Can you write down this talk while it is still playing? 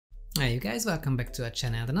Hey you guys, welcome back to our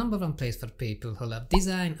channel, the #1 place for people who love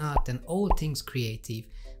design, art and all things creative.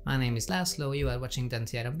 My name is Laz Here, you are watching the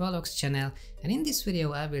Bollocks channel, and in this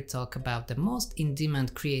video I will talk about the most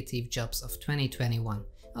in-demand creative jobs of 2021,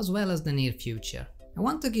 as well as the near future. I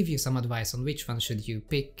want to give you some advice on which one should you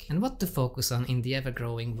pick and what to focus on in the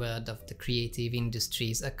ever-growing world of the creative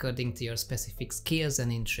industries according to your specific skills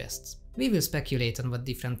and interests. We will speculate on what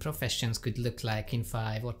different professions could look like in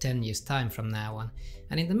 5 or 10 years time from now on,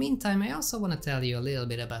 and in the meantime I also want to tell you a little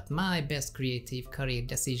bit about my best creative career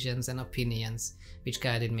decisions and opinions, which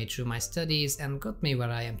guided me through my studies and got me where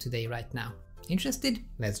I am today right now. Interested?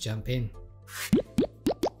 Let's jump in.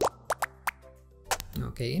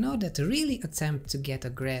 Okay, in order to really attempt to get a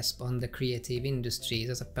grasp on the creative industries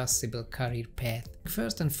as a possible career path,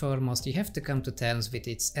 first and foremost you have to come to terms with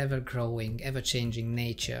its ever-growing, ever-changing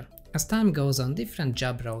nature. As time goes on, different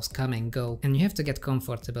job roles come and go, and you have to get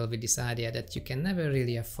comfortable with this idea that you can never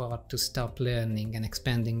really afford to stop learning and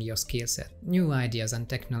expanding your skill set. New ideas and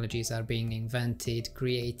technologies are being invented,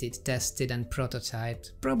 created, tested and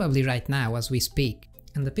prototyped, probably right now as we speak.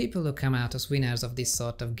 And the people who come out as winners of this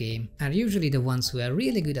sort of game are usually the ones who are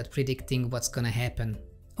really good at predicting what's gonna happen.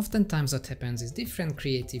 Oftentimes what happens is different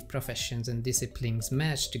creative professions and disciplines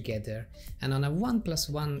merge together, and on a 1 +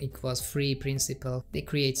 1 = 3 principle, they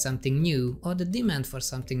create something new or the demand for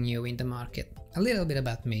something new in the market. A little bit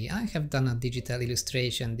about me: I have done a digital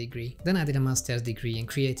illustration degree, then I did a master's degree in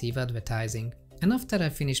creative advertising. And after I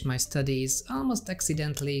finished my studies, almost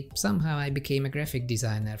accidentally, somehow I became a graphic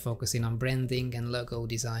designer focusing on branding and logo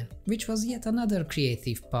design, which was yet another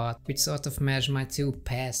creative path which sort of merged my two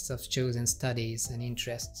paths of chosen studies and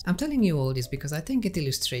interests. I'm telling you all this because I think it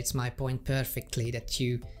illustrates my point perfectly, that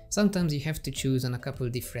sometimes you have to choose on a couple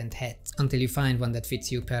different hats until you find one that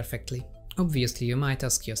fits you perfectly. Obviously you might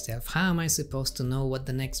ask yourself, how am I supposed to know what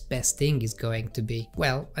the next best thing is going to be?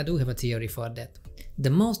 Well, I do have a theory for that. The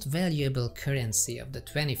most valuable currency of the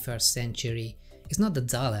 21st century is not the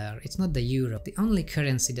dollar, it's not the euro. The only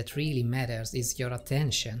currency that really matters is your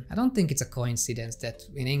attention. I don't think it's a coincidence that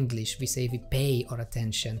in English we say we pay our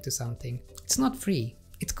attention to something. It's not free,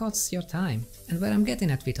 it costs your time. And where I'm getting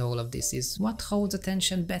at with all of this is, what holds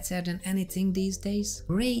attention better than anything these days?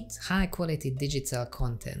 Great, high quality digital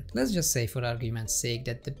content. Let's just say for argument's sake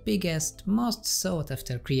that the biggest, most sought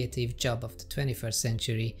after creative job of the 21st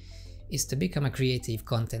century is to become a creative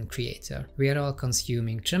content creator. We are all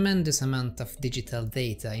consuming tremendous amount of digital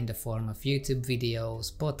data in the form of YouTube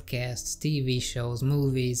videos, podcasts, TV shows,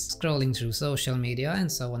 movies, scrolling through social media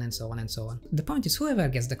and so on and so on and so on. The point is, whoever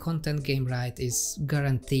gets the content game right is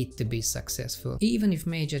guaranteed to be successful, even if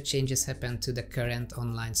major changes happen to the current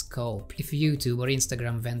online scope. If YouTube or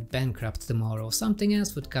Instagram went bankrupt tomorrow, something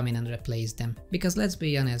else would come in and replace them. Because let's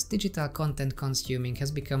be honest, digital content consuming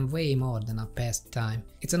has become way more than a pastime.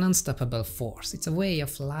 It's an unstoppable force, it's a way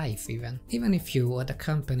of life even. Even if you or the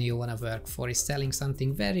company you want to work for is selling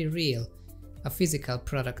something very real, a physical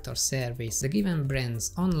product or service, the given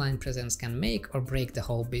brand's online presence can make or break the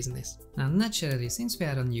whole business. Now naturally, since we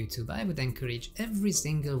are on YouTube, I would encourage every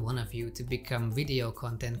single one of you to become video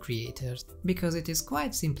content creators, because it is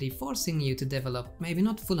quite simply forcing you to develop maybe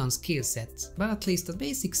not full-on skill sets, but at least a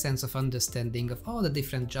basic sense of understanding of all the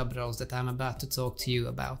different job roles that I'm about to talk to you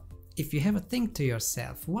about. If you have a think to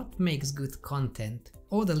yourself, what makes good content?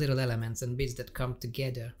 All the little elements and bits that come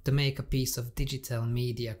together to make a piece of digital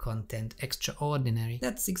media content extraordinary.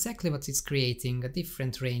 That's exactly what is creating a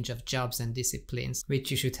different range of jobs and disciplines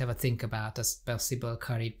which you should have a think about as possible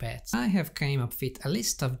career paths. I have came up with a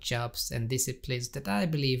list of jobs and disciplines that I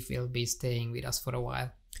believe will be staying with us for a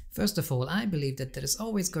while. First of all, I believe that there is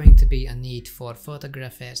always going to be a need for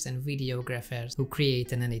photographers and videographers who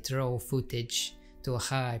create and edit raw footage to a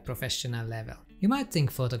high professional level. You might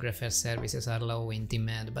think photographer services are low in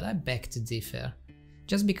demand, but I beg to differ.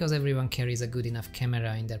 Just because everyone carries a good enough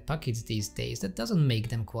camera in their pockets these days, that doesn't make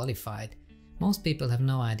them qualified. Most people have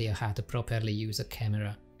no idea how to properly use a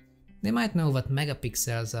camera. They might know what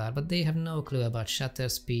megapixels are, but they have no clue about shutter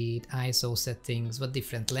speed, ISO settings, what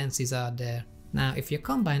different lenses are there. Now, if you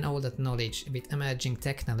combine all that knowledge with emerging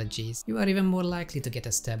technologies, you are even more likely to get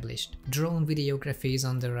established. Drone videography is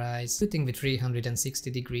on the rise, shooting with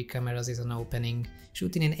 360-degree cameras is an opening,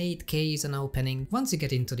 shooting in 8K is an opening. Once you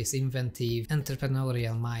get into this inventive,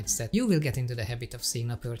 entrepreneurial mindset, you will get into the habit of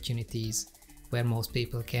seeing opportunities where most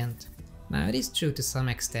people can't. Now it is true to some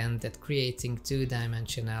extent that creating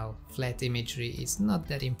two-dimensional flat imagery is not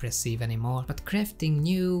that impressive anymore, but crafting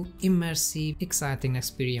new, immersive, exciting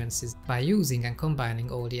experiences by using and combining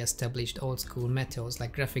all the established old-school methods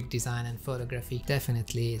like graphic design and photography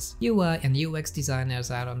definitely is. UI and UX designers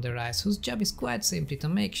are on the rise, whose job is quite simply to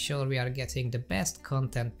make sure we are getting the best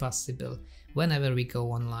content possible whenever we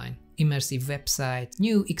go online. Immersive website,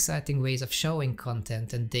 new exciting ways of showing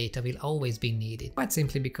content and data will always be needed, quite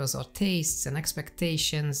simply because our tastes and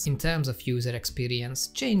expectations in terms of user experience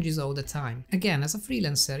changes all the time. Again, as a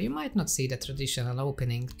freelancer, you might not see the traditional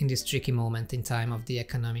opening in this tricky moment in time of the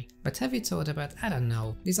economy. But have you thought about, I don't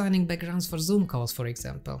know, designing backgrounds for Zoom calls, for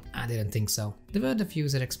example? I didn't think so. The word of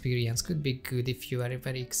user experience could be good if you are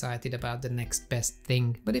very excited about the next best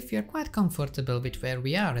thing, but if you are quite comfortable with where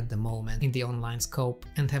we are at the moment in the online scope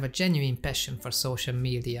and have a genuine passion for social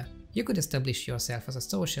media, you could establish yourself as a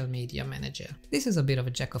social media manager. This is a bit of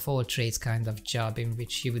a jack of all trades kind of job in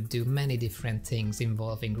which you would do many different things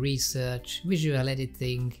involving research, visual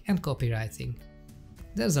editing and copywriting.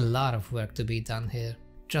 There's a lot of work to be done here.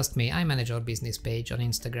 Trust me, I manage our business page on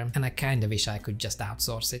Instagram and I kinda wish I could just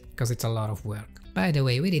outsource it, because it's a lot of work. By the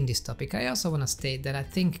way, within this topic I also wanna state that I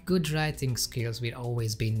think good writing skills will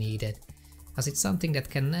always be needed, as it's something that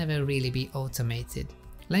can never really be automated.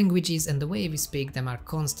 Languages and the way we speak them are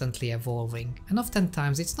constantly evolving, and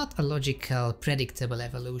oftentimes it's not a logical, predictable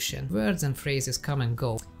evolution. Words and phrases come and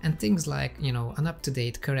go, and things like, an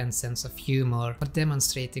up-to-date current sense of humor or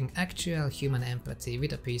demonstrating actual human empathy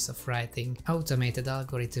with a piece of writing, automated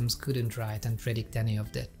algorithms couldn't write and predict any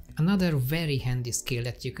of that. Another very handy skill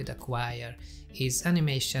that you could acquire is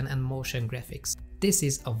animation and motion graphics. This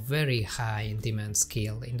is a very high in demand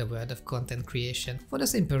skill in the world of content creation, for the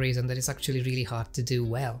simple reason that it's actually really hard to do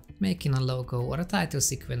well. Making a logo or a title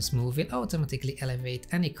sequence move will automatically elevate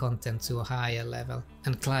any content to a higher level,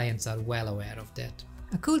 and clients are well aware of that.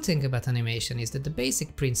 A cool thing about animation is that the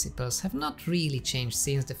basic principles have not really changed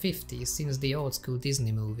since the 50s, since the old school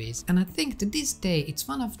Disney movies, and I think to this day it's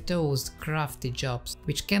one of those crafty jobs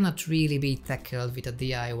which cannot really be tackled with a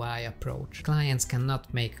DIY approach. Clients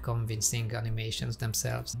cannot make convincing animations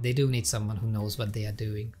themselves, they do need someone who knows what they are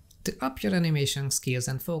doing. To up your animation skills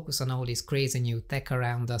and focus on all this crazy new tech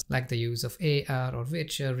around us, like the use of AR or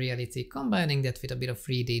virtual reality, combining that with a bit of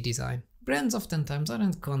 3D design. Brands oftentimes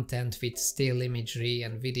aren't content with still imagery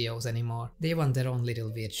and videos anymore. They want their own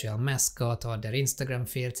little virtual mascot or their Instagram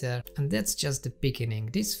filter, and that's just the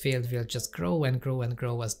beginning. This field will just grow and grow and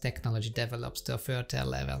grow as technology develops to a further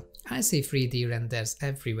level. I see 3D renders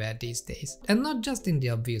everywhere these days, and not just in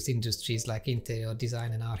the obvious industries like interior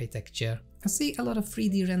design and architecture. I see a lot of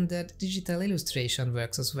 3D rendered digital illustration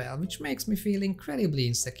works as well, which makes me feel incredibly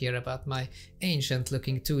insecure about my ancient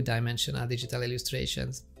looking two-dimensional digital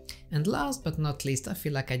illustrations. And last but not least, I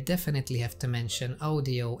feel like I definitely have to mention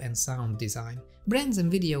audio and sound design. Brands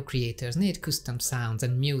and video creators need custom sounds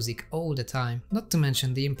and music all the time, not to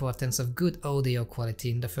mention the importance of good audio quality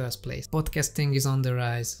in the first place. Podcasting is on the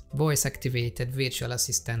rise, voice-activated virtual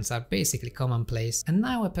assistants are basically commonplace, and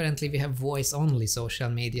now apparently we have voice-only social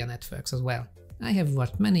media networks as well. I have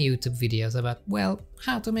watched many YouTube videos about,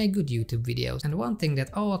 how to make good YouTube videos, and one thing that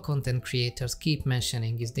our content creators keep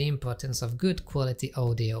mentioning is the importance of good quality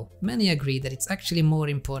audio. Many agree that it's actually more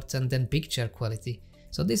important than picture quality,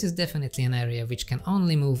 so this is definitely an area which can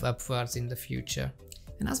only move upwards in the future.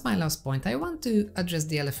 And as my last point, I want to address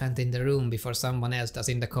the elephant in the room before someone else does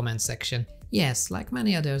in the comment section. Yes, like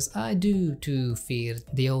many others, I do too fear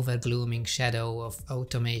the overglooming shadow of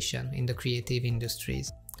automation in the creative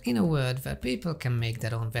industries. In a world where people can make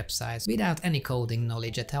their own websites without any coding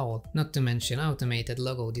knowledge at all, not to mention automated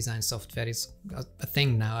logo design software is a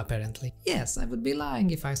thing now apparently. Yes, I would be lying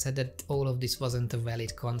if I said that all of this wasn't a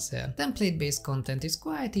valid concern. Template-based content is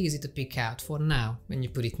quite easy to pick out for now when you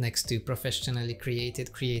put it next to professionally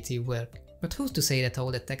created creative work. But who's to say that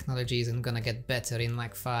all the technology isn't gonna get better in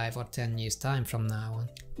like 5 or 10 years time from now on?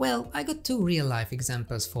 Well, I got 2 real-life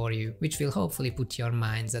examples for you, which will hopefully put your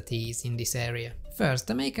minds at ease in this area. First,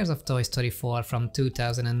 the makers of Toy Story 4 from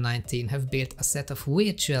 2019 have built a set of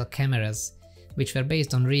virtual cameras, which were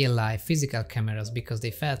based on real-life physical cameras because they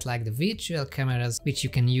felt like the virtual cameras which you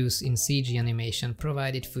can use in CG animation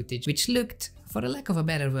provided footage which looked, for a lack of a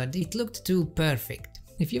better word, it looked too perfect.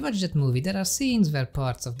 If you watch that movie, there are scenes where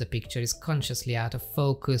parts of the picture is consciously out of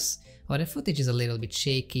focus or the footage is a little bit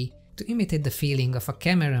shaky, to imitate the feeling of a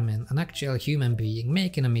cameraman, an actual human being,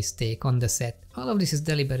 making a mistake on the set. All of this is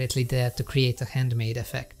deliberately there to create a handmade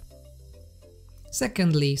effect.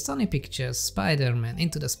 Secondly, Sony Pictures' Spider-Man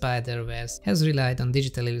Into the Spider-Verse has relied on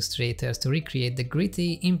digital illustrators to recreate the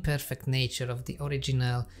gritty, imperfect nature of the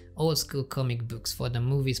original, old-school comic books for the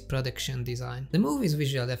movie's production design. The movie's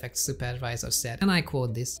visual effects supervisor said, and I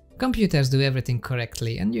quote this, "Computers do everything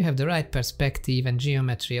correctly and you have the right perspective and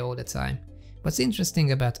geometry all the time. What's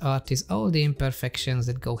interesting about art is all the imperfections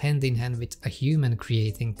that go hand in hand with a human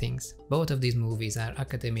creating things." Both of these movies are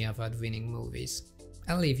Academy Award-winning movies.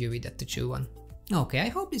 I'll leave you with that to chew on. Okay, I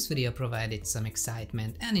hope this video provided some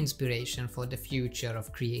excitement and inspiration for the future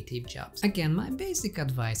of creative jobs. Again, my basic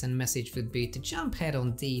advice and message would be to jump head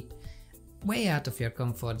on deep, way out of your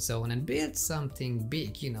comfort zone and build something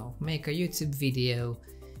big, you know, make a YouTube video,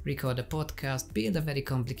 record a podcast, build a very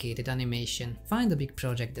complicated animation, find a big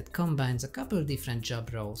project that combines a couple different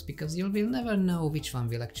job roles, because you will never know which one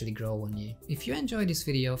will actually grow on you. If you enjoyed this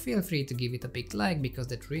video, feel free to give it a big like, because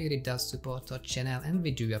that really does support our channel and we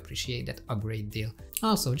do appreciate that a great deal.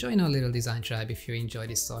 Also, join our little design tribe if you enjoy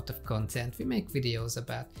this sort of content. We make videos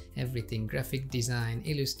about everything graphic design,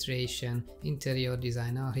 illustration, interior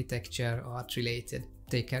design, architecture, art related.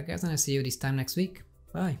 Take care guys, and I'll see you this time next week.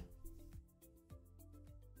 Bye!